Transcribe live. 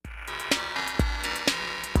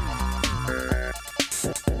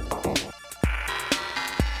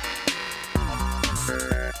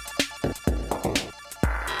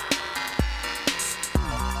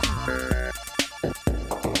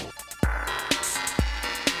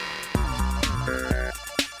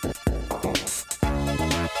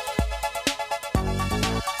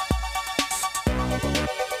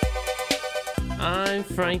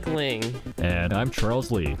Frank Ling. And I'm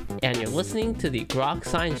Charles Lee. And you're listening to the Grok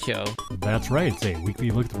Science Show. That's right, it's a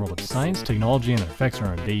weekly look at the world of science, technology, and their effects on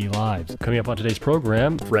our daily lives. Coming up on today's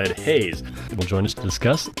program, Fred Haise will join us to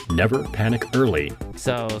discuss Never Panic Early.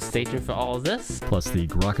 So stay tuned for all of this. Plus the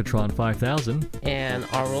Grokatron 5000. And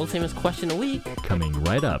our world-famous question a week. Coming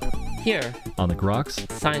right up. Here. On the Groks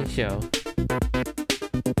Science Show.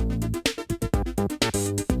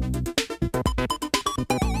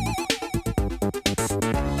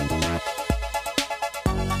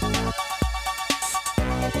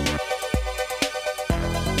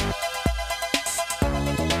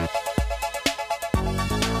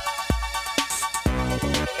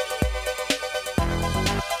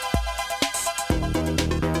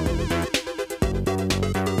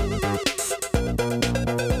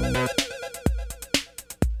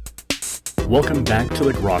 Welcome back to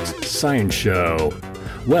the Groks Science Show.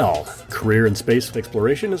 Well, career in space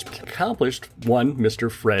exploration has accomplished one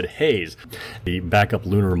Mr. Fred Haise, the backup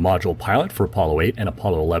lunar module pilot for Apollo 8 and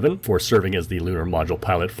Apollo 11, for serving as the lunar module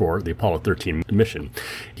pilot for the Apollo 13 mission.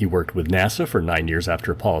 He worked with NASA for 9 years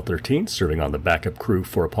after Apollo 13, serving on the backup crew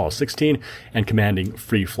for Apollo 16 and commanding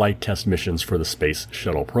free flight test missions for the Space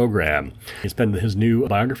Shuttle program. He's penned his new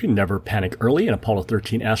biography, Never Panic Early, an Apollo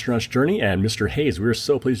 13 astronaut's journey. And Mr. Haise, we're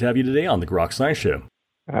so pleased to have you today on the Grok Science Show.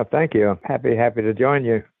 Thank you. Happy to join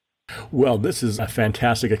you. Well, this is a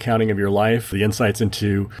fantastic accounting of your life, the insights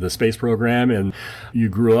into the space program, and you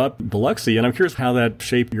grew up in Biloxi, and I'm curious how that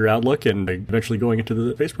shaped your outlook and eventually going into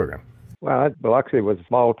the space program. Well, Biloxi was a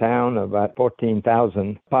small town, about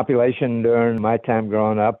 14,000 population during my time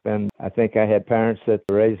growing up, and I think I had parents that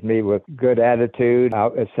raised me with good attitude,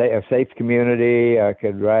 a safe community. I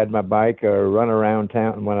could ride my bike or run around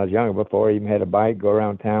town when I was younger, before I even had a bike, go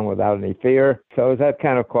around town without any fear. So it was that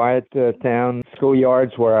kind of quiet town.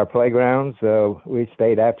 Schoolyards were our playgrounds, so we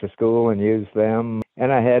stayed after school and used them.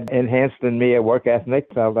 And I had enhanced in me a work ethic,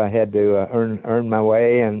 felt I had to earn my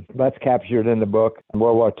way, and that's captured in the book.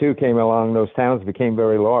 World War II came along, those towns became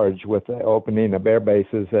very large with the opening of air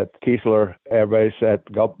bases at Keesler Air Base at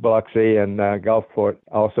Biloxi, and Gulfport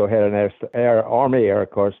also had an Army Air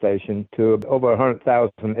Corps station to over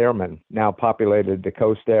 100,000 airmen now populated the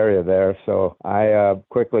coast area there. So I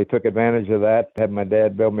quickly took advantage of that, had my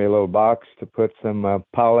dad build me a little box to put some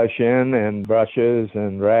polish in and brushes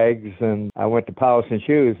and rags, and I went to polishing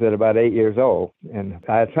shoes at about 8 years old. And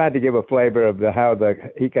I tried to give a flavor of how the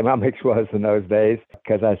economics was in those days,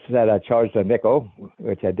 because I said I charged a nickel,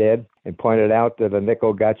 which I did, and pointed out that a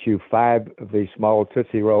nickel got you 5 of these small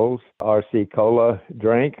Tootsie Rolls, RC Cola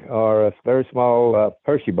drink, or a very small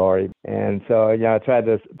Hershey bar. And so, I tried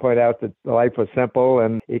to point out that life was simple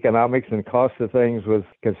and economics and cost of things was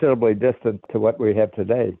considerably distant to what we have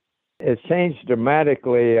today. It's changed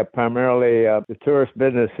dramatically. Primarily, the tourist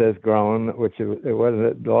business has grown, which it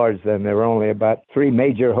wasn't large then. There were only about 3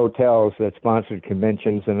 major hotels that sponsored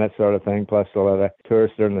conventions and that sort of thing, plus a lot of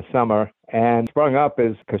tourists during the summer. And sprung up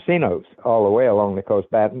is casinos all the way along the coast,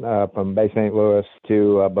 from Bay St. Louis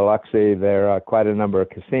to Biloxi. There are quite a number of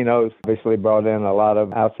casinos. Obviously brought in a lot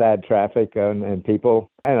of outside traffic and people,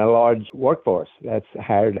 and a large workforce. That's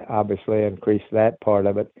hired, obviously, increased that part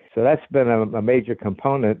of it. So that's been a major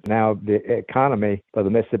component now of the economy for the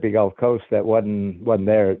Mississippi Gulf Coast that wasn't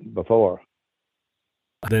there before.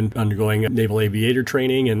 Then undergoing naval aviator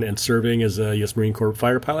training and serving as a U.S. Marine Corps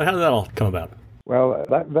fighter pilot. How did that all come about? Well,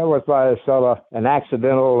 that was by sort of an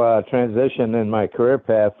accidental transition in my career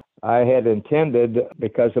path. I had intended,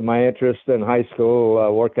 because of my interest in high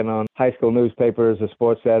school, working on high school newspapers as a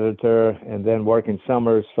sports editor, and then working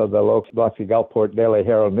summers for the local Biloxi Gulfport Daily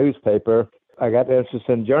Herald newspaper, I got interested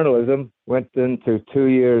in journalism, went into 2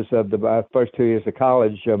 years of the first 2 years of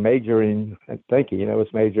college majoring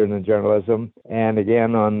in journalism. And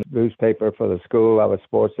again, on newspaper for the school, I was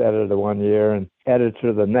sports editor 1 year and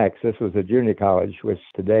editor the next. This was a junior college, which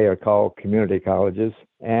today are called community colleges.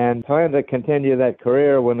 And planned to continue that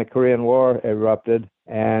career when the Korean War erupted.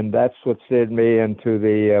 And that's what steered me into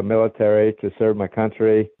the military to serve my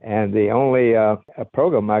country. And the only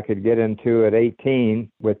program I could get into at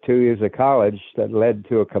 18 with 2 years of college that led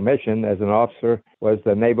to a commission as an officer was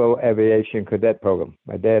the Naval Aviation Cadet Program.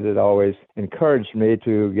 My dad had always encouraged me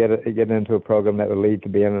to get into a program that would lead to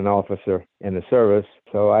being an officer in the service.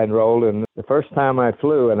 So I enrolled, and the first time I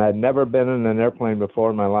flew, and I'd never been in an airplane before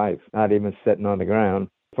in my life, not even sitting on the ground.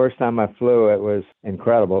 First time I flew, it was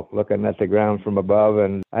incredible, looking at the ground from above.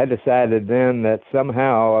 And I decided then that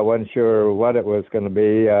somehow, I wasn't sure what it was going to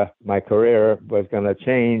be, my career was going to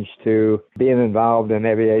change to being involved in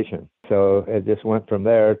aviation. So it just went from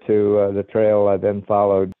there to the trail I then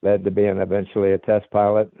followed, led to being eventually a test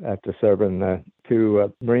pilot after serving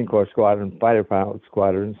two Marine Corps squadron, fighter pilot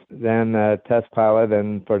squadrons, then test pilot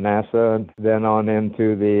and for NASA, and then on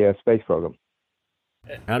into the space program.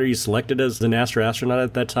 How are you selected as an NASA astronaut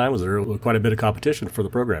at that time? Was there quite a bit of competition for the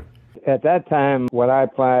program? At that time, when I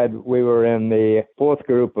applied, we were in the fourth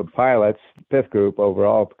group of pilots, fifth group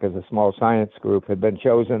overall, because a small science group had been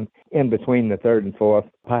chosen in between the third and fourth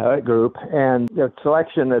pilot group. And the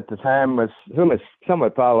selection at the time was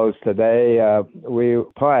somewhat follows today. We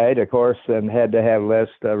applied, of course, and had to have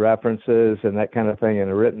list references and that kind of thing in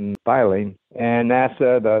a written filing. And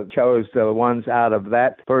NASA chose the ones out of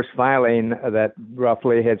that first filing that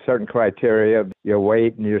roughly had certain criteria, your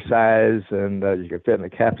weight and your size, and you could fit in a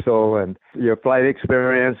capsule, and your flight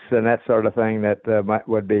experience and that sort of thing that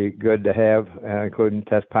would be good to have, including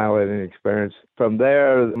test piloting experience. From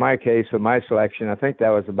there, in my case, with my selection, I think that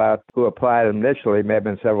was about who applied initially, may have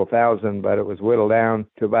been several thousand, but it was whittled down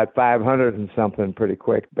to about 500 and something pretty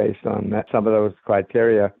quick based on that. Some of those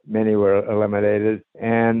criteria, many were eliminated.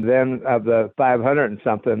 And then of the 500 and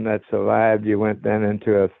something that survived, you went then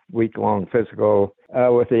into a week-long physical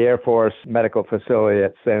with the Air Force Medical Facility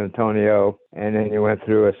at San Antonio, and then you went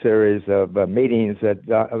through a series of meetings at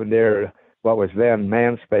near what was then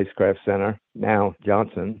Manned Spacecraft Center, now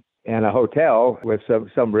Johnson, and a hotel with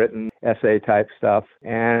some written essay type stuff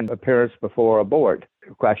and appearance before a board,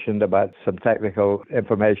 questioned about some technical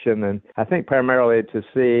information, and I think primarily to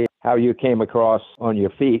see how you came across on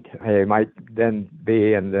your feet, how you might then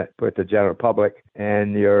be with the general public,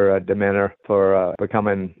 and your demeanor for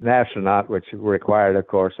becoming an astronaut, which required, of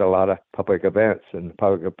course, a lot of public events and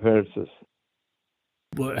public appearances.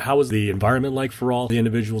 Well, how was the environment like for all the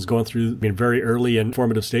individuals going through a very early and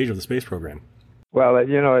formative stage of the space program? Well,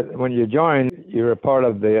 when you join, you're a part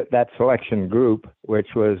of that selection group, which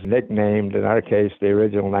was nicknamed, in our case, the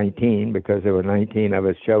original 19, because there were 19 of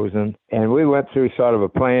us chosen. And we went through sort of a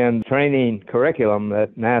planned training curriculum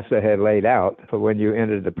that NASA had laid out for when you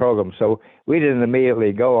entered the program. So we didn't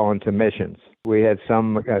immediately go on to missions. We had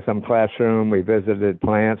some classroom. We visited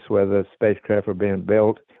plants where the spacecraft were being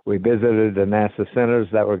built. We visited the NASA centers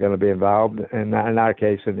that were going to be involved, in our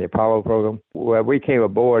case, in the Apollo program. When we came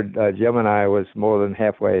aboard, Jim and I was more than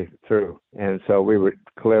halfway through. And so we were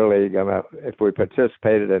clearly going to, if we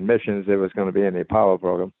participated in missions, it was going to be in the Apollo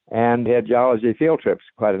program. And we had geology field trips,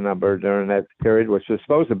 quite a number during that period, which was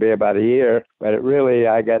supposed to be about a year. But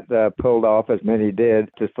I got pulled off, as many did,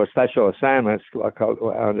 just for special assignments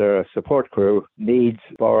under a support crew, needs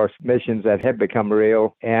for missions that had become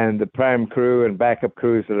real. And the prime crew and backup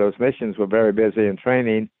crews of those missions were very busy in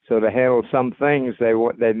training. So to handle some things, they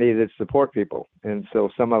needed support people. And so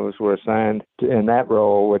some of us were assigned in that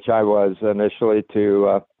role, which I was initially,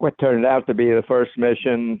 to what turned out to be the first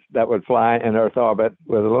mission that would fly in Earth orbit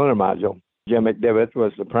with a lunar module. Jim McDivitt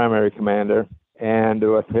was the primary commander. And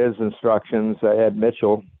with his instructions, Ed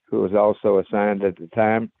Mitchell, who was also assigned at the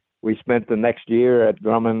time, we spent the next year at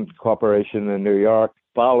Grumman Corporation in New York,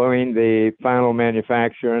 following the final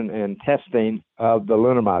manufacturing and testing of the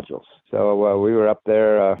lunar modules. So we were up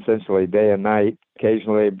there essentially day and night.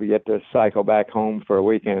 Occasionally we get to cycle back home for a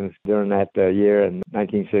weekend during that year in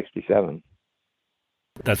 1967.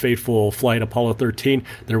 That fateful flight, Apollo 13,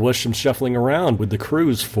 there was some shuffling around with the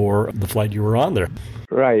crews for the flight you were on there.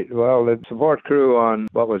 Right. Well, the support crew on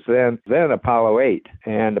what was then Apollo 8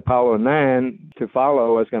 and Apollo 9 to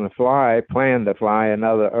follow was going to planned to fly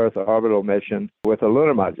another Earth orbital mission with a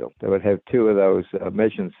lunar module. They would have two of those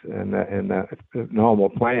missions in the normal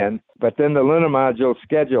plan. But then the lunar module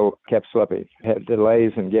schedule kept slipping, had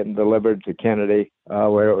delays in getting delivered to Kennedy,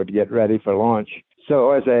 where it would get ready for launch.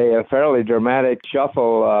 So as a fairly dramatic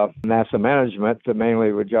shuffle, NASA management,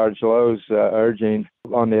 mainly with George Lowe's urging,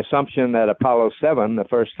 on the assumption that Apollo 7, the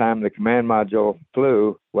first time the command module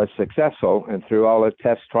flew, was successful, and through all the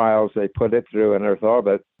test trials they put it through in Earth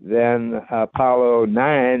orbit, then Apollo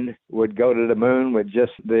 9 would go to the moon with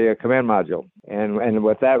just the command module. And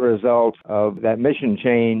with that result of that mission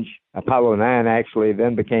change, Apollo 9 actually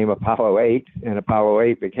then became Apollo 8, and Apollo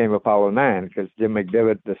 8 became Apollo 9 because Jim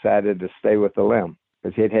McDivitt decided to stay with the LEM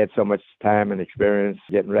because he'd had so much time and experience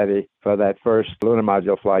getting ready for that first lunar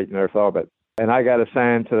module flight in Earth orbit. And I got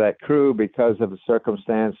assigned to that crew because of the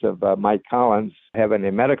circumstance of Mike Collins having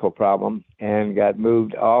a medical problem and got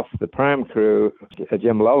moved off the prime crew.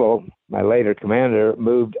 Jim Lovell, my later commander,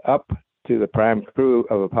 moved up to the prime crew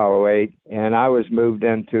of Apollo 8, and I was moved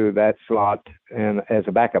into that slot and as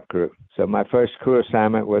a backup crew. So my first crew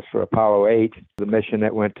assignment was for Apollo 8, the mission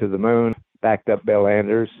that went to the moon, backed up Bill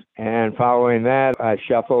Anders. And following that, I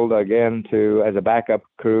shuffled again as a backup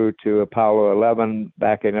crew to Apollo 11,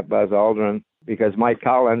 backing up Buzz Aldrin, because Mike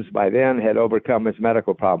Collins by then had overcome his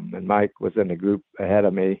medical problem, and Mike was in the group ahead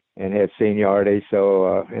of me. and had seniority,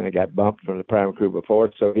 so and it got bumped from the prime crew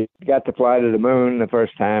before. So he got to fly to the moon the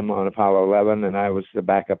first time on Apollo 11, and I was the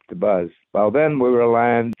backup to Buzz. Well, then we were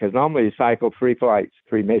aligned, because normally you cycle 3 flights,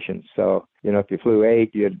 3 missions. So, if you flew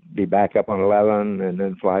 8, you'd be back up on 11 and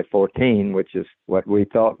then fly 14, which is what we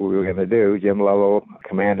thought we were going to do. Jim Lovell,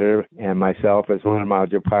 commander, and myself as lunar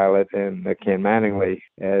module pilot, and Ken Manningly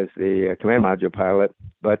as the command module pilot.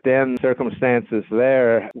 But then circumstances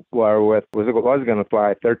there was going to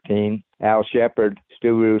fly 13. Al Shepard,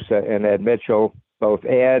 Stu Roos, and Ed Mitchell. Both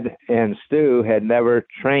Ed and Stu had never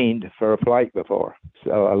trained for a flight before,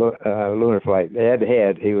 so a lunar flight.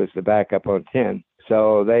 He was the backup on 10.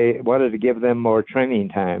 So they wanted to give them more training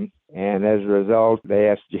time. And as a result, they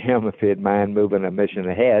asked Jim if he'd mind moving a mission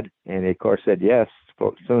ahead. And he, of course, said yes.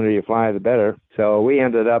 The sooner you fly, the better. So we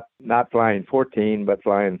ended up not flying 14, but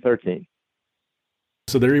flying 13.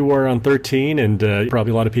 So there you were on 13, and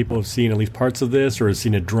probably a lot of people have seen at least parts of this or have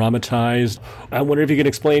seen it dramatized. I wonder if you could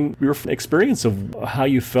explain your experience of how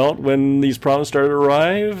you felt when these problems started to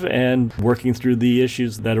arrive and working through the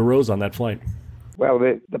issues that arose on that flight. Well,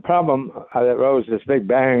 the problem that arose, this big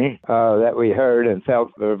bang that we heard and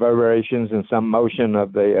felt the reverberations and some motion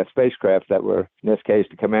of the spacecraft that were, in this case,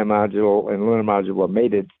 the command module and lunar module were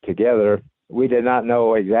mated together. We did not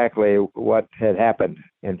know exactly what had happened.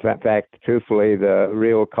 In fact, truthfully, the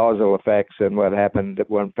real causal effects and what happened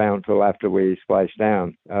weren't found till after we splashed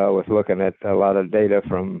down, with looking at a lot of data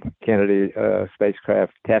from Kennedy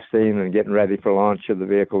spacecraft testing and getting ready for launch of the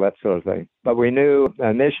vehicle, that sort of thing. But we knew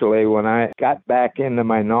initially when I got back into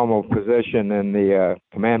my normal position in the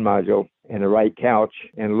command module, in the right couch,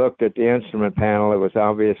 and looked at the instrument panel, it was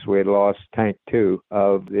obvious we had lost tank 2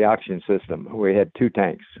 of the oxygen system. We had 2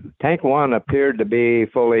 tanks. Tank 1 appeared to be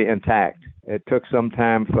fully intact. It took some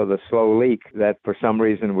time for the slow leak that for some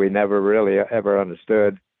reason we never really ever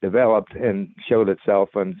understood developed and showed itself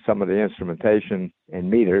in some of the instrumentation and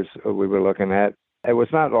meters we were looking at. It was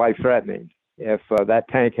not life-threatening. If that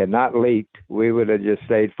tank had not leaked, we would have just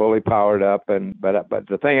stayed fully powered up. But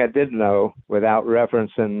the thing I did know, without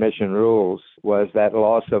referencing mission rules, was that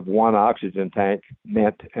loss of 1 oxygen tank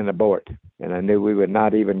meant an abort. And I knew we would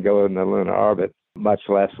not even go in the lunar orbit, much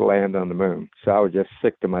less land on the moon. So I was just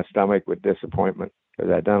sick to my stomach with disappointment,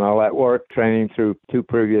 because I'd done all that work, training through 2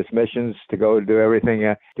 previous missions to go do everything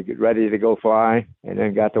to get ready to go fly, and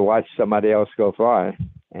then got to watch somebody else go fly.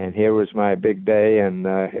 And here was my big day, and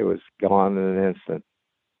it was gone in an instant.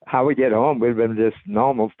 How we get home, we'd been just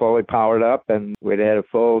normal, fully powered up, and we'd had a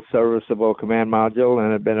full serviceable command module, and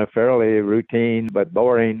it had been a fairly routine but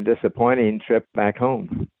boring, disappointing trip back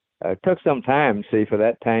home. It took some time, for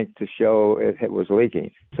that tank to show it was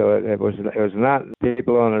leaking. So it was not,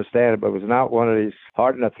 people don't understand it, but it was not one of these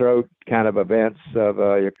heart-in-the-throat kind of events of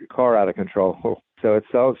your car out of control. So it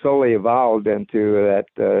slowly evolved into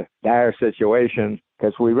that dire situation,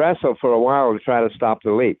 because we wrestled for a while to try to stop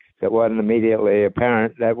the leak. It wasn't immediately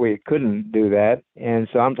apparent that we couldn't do that. And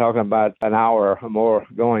so I'm talking about an hour or more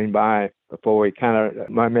going by before we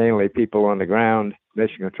mainly people on the ground,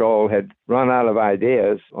 mission control, had run out of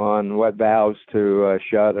ideas on what valves to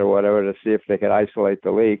shut or whatever to see if they could isolate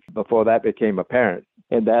the leak before that became apparent.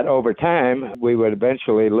 And that over time, we would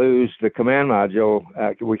eventually lose the command module.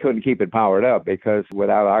 We couldn't keep it powered up because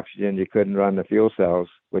without oxygen, you couldn't run the fuel cells,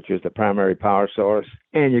 which is the primary power source.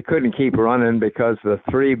 And you couldn't keep running because the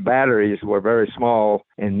 3 batteries were very small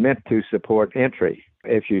and meant to support entry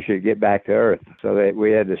if you should get back to Earth. So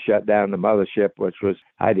we had to shut down the mothership, which was,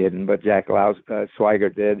 I didn't, but Jack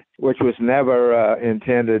Swigert did, which was never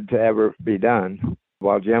intended to ever be done.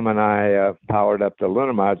 While Jim and I powered up the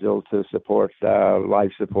lunar module to support life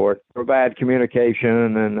support, provide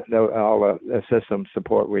communication and all the system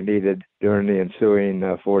support we needed during the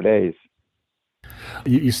ensuing 4 days.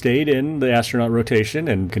 You stayed in the astronaut rotation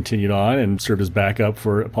and continued on and served as backup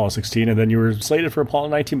for Apollo 16, and then you were slated for Apollo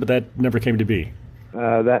 19, but that never came to be.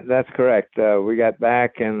 That's correct. We got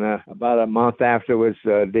back, and about a month afterwards,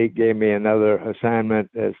 Deke gave me another assignment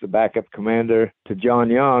as the backup commander to John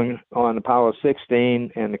Young on Apollo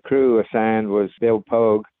 16, and the crew assigned was Bill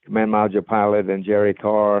Pogue, command module pilot, and Jerry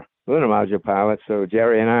Carr, lunar module pilot. So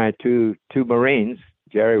Jerry and I, two Marines.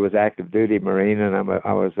 Jerry was active duty Marine, and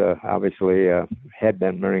I was obviously had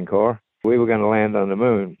been Marine Corps. We were going to land on the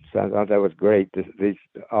moon, so I thought that was great. These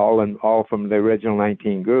all from the original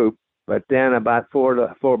 19 group. But then about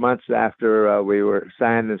 4 months after we were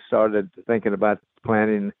signed and started thinking about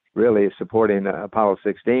planning, really supporting the Apollo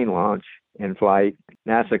 16 launch and flight,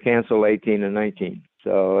 NASA canceled 18 and 19.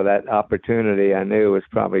 So that opportunity I knew was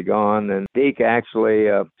probably gone. And Deke actually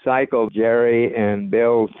cycled Jerry and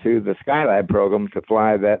Bill to the Skylab program to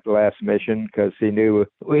fly that last mission because he knew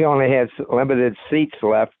we only had limited seats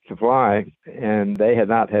left to fly, and they had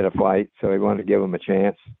not had a flight, so he wanted to give them a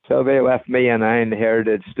chance. So they left me, and I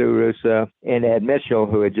inherited Stu Russo and Ed Mitchell,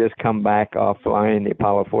 who had just come back off flying the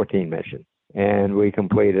Apollo 14 mission. And we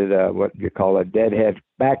completed what you call a deadhead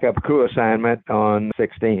backup crew assignment on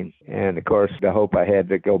 16. And, of course, the hope I had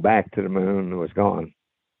to go back to the moon was gone.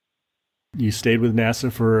 You stayed with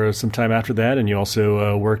NASA for some time after that, and you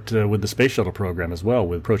also worked with the Space Shuttle program as well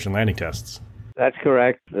with approach and landing tests. That's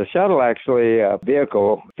correct. The shuttle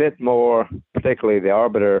vehicle fit more, particularly the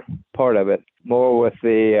orbiter part of it, more with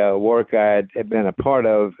the work I had been a part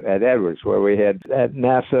of at Edwards, where we had at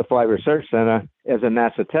NASA Flight Research Center as a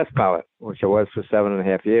NASA test pilot, which I was for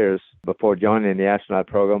 7.5 years before joining the astronaut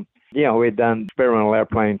program. You know, we'd done experimental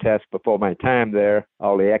airplane tests before my time there,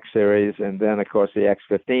 all the X series, and then, of course, the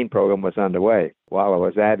X-15 program was underway while I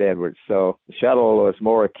was at Edwards. So the shuttle was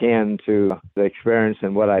more akin to the experience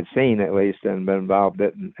and what I'd seen, at least, and been involved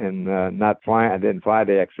in not flying. I didn't fly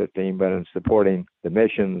the X-15, but in supporting the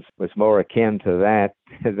missions was more akin to that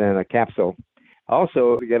than a capsule.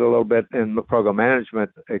 Also, to get a little bit in the program management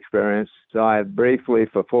experience. So I briefly,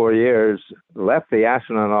 for 4 years, left the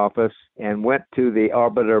astronaut office and went to the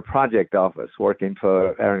orbiter project office, working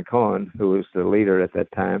for Aaron Cohen, who was the leader at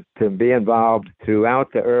that time, to be involved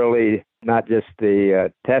throughout the early, not just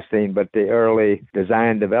the testing, but the early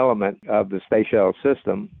design development of the space shuttle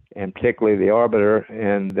system, and particularly the orbiter,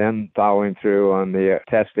 and then following through on the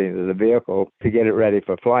testing of the vehicle to get it ready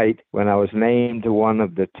for flight when I was named to one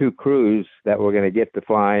of the 2 crews that were going to get to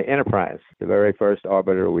fly Enterprise, the very first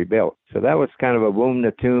orbiter we built. So that was kind of a womb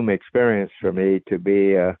to tomb experience for me to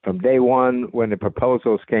be from day one when the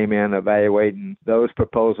proposals came in, evaluating those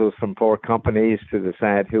proposals from 4 companies to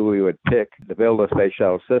decide who we would pick to build a space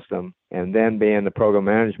shuttle system, and then be in the program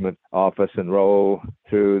management office and roll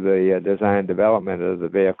through the design development of the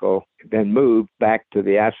vehicle, then moved back to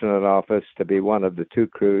the astronaut office to be one of the 2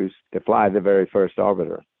 crews to fly the very first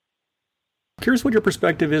orbiter. Curious what your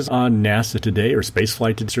perspective is on NASA today, or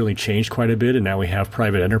spaceflight has certainly changed quite a bit, and now we have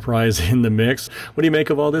private enterprise in the mix. What do you make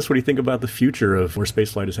of all this? What do you think about the future of where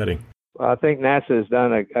spaceflight is heading? Well, I think NASA has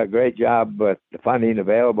done a great job with the funding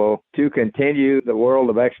available to continue the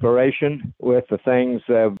world of exploration with the things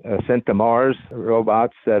sent to Mars,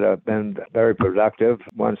 robots that have been very productive,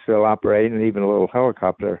 one still operating, and even a little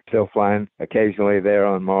helicopter still flying occasionally there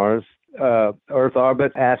on Mars. Earth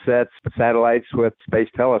orbit assets, satellites with Space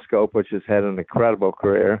Telescope, which has had an incredible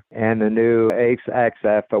career, and the new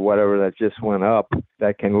XF or whatever that just went up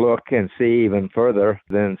that can look and see even further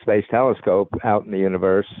than Space Telescope out in the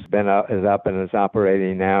universe, is up and is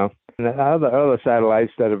operating now. And other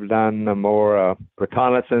satellites that have done more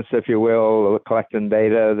reconnaissance, if you will, collecting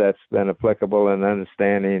data that's been applicable in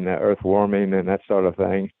understanding Earth warming and that sort of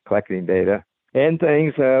thing, collecting data. And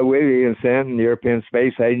things we've even sent, and the European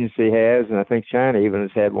Space Agency has, and I think China even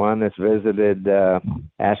has had one that's visited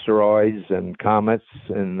asteroids and comets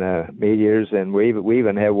and meteors, and we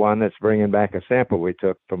even have one that's bringing back a sample we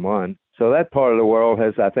took from one. So that part of the world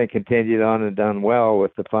has, I think, continued on and done well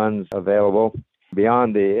with the funds available.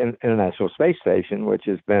 Beyond the International Space Station, which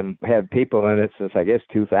has had people in it since, I guess,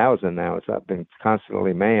 2000 now. It's been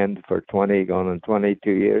constantly manned for going on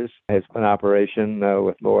 22 years. It's been in operation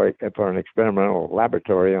with more for an experimental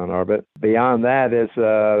laboratory on orbit. Beyond that is,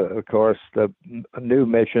 of course, the new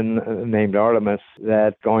mission named Artemis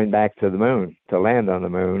that's going back to the moon, to land on the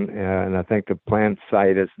moon. And I think the planned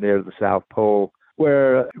site is near the South Pole,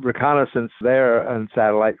 where reconnaissance there and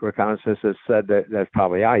satellite reconnaissance has said that there's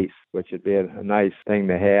probably ice, which would be a nice thing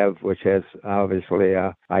to have, which has obviously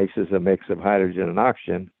ice is a mix of hydrogen and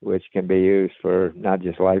oxygen, which can be used for not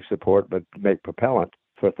just life support, but make propellant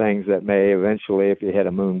for things that may eventually, if you had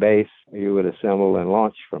a moon base, you would assemble and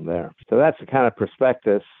launch from there. So that's the kind of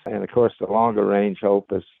prospectus. And of course, the longer range hope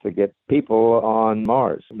is to get people on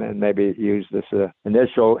Mars and maybe use this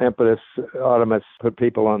initial impetus, Artemis, put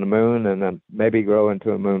people on the moon and then maybe grow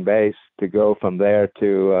into a moon base to go from there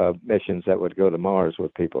to missions that would go to Mars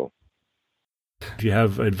with people. Do you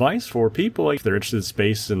have advice for people if they're interested in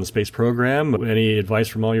space and the space program? Any advice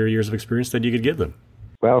from all your years of experience that you could give them?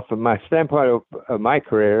 Well, from my standpoint of my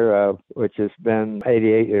career, which has been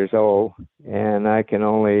 88 years old, and I can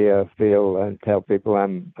only feel and tell people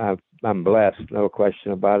I'm blessed, no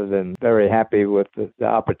question about it, and very happy with the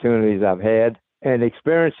opportunities I've had and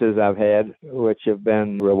experiences I've had, which have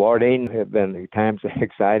been rewarding, have been at times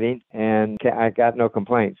exciting, and I got no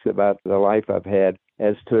complaints about the life I've had.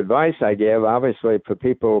 As to advice I give, obviously for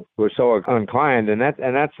people who are so inclined, and that's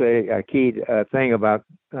a key thing about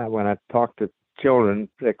when I talk to children,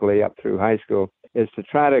 particularly up through high school, is to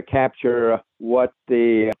try to capture what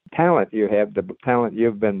the talent you have, the talent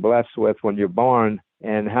you've been blessed with when you're born,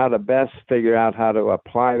 and how to best figure out how to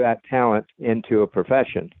apply that talent into a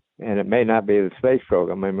profession. And it may not be the space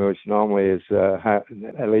program, which normally is,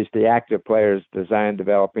 at least the active players design,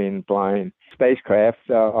 developing, flying spacecraft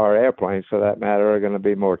or airplanes, for that matter, are going to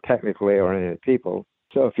be more technically oriented people.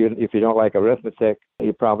 So if you don't like arithmetic,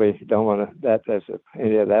 you probably don't want to.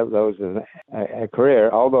 Any of those is a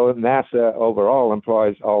career. Although NASA overall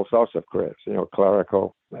employs all sorts of careers,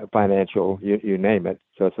 clerical, financial, you name it.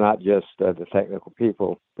 So it's not just the technical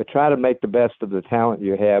people. But try to make the best of the talent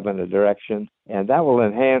you have in a direction, and that will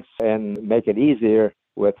enhance and make it easier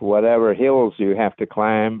with whatever hills you have to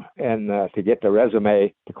climb and to get the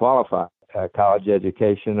resume to qualify. College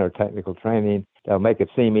education or technical training, that'll make it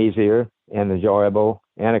seem easier and enjoyable.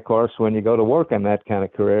 And of course, when you go to work in that kind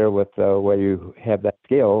of career with where you have that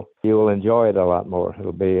skill, you will enjoy it a lot more.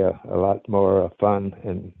 It'll be a lot more fun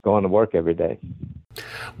and going to work every day.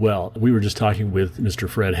 Well, we were just talking with Mr.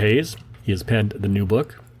 Fred Haise. He has penned the new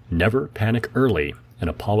book, Never Panic Early, an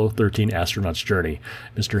Apollo 13 astronaut's journey.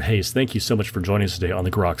 Mr. Haise, thank you so much for joining us today on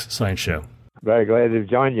the Groks Science Show. Very glad to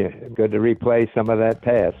join you. Good to replay some of that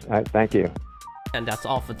past. All right, thank you. And that's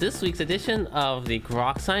all for this week's edition of the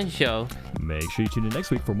Grok Science Show. Make sure you tune in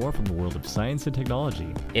next week for more from the world of science and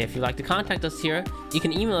technology. If you'd like to contact us here, you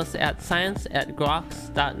can email us at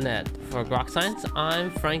science@groks.net. For Grok Science,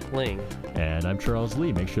 I'm Frank Ling. And I'm Charles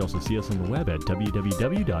Lee. Make sure you also see us on the web at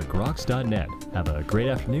www.groks.net. Have a great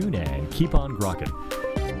afternoon and keep on grokking.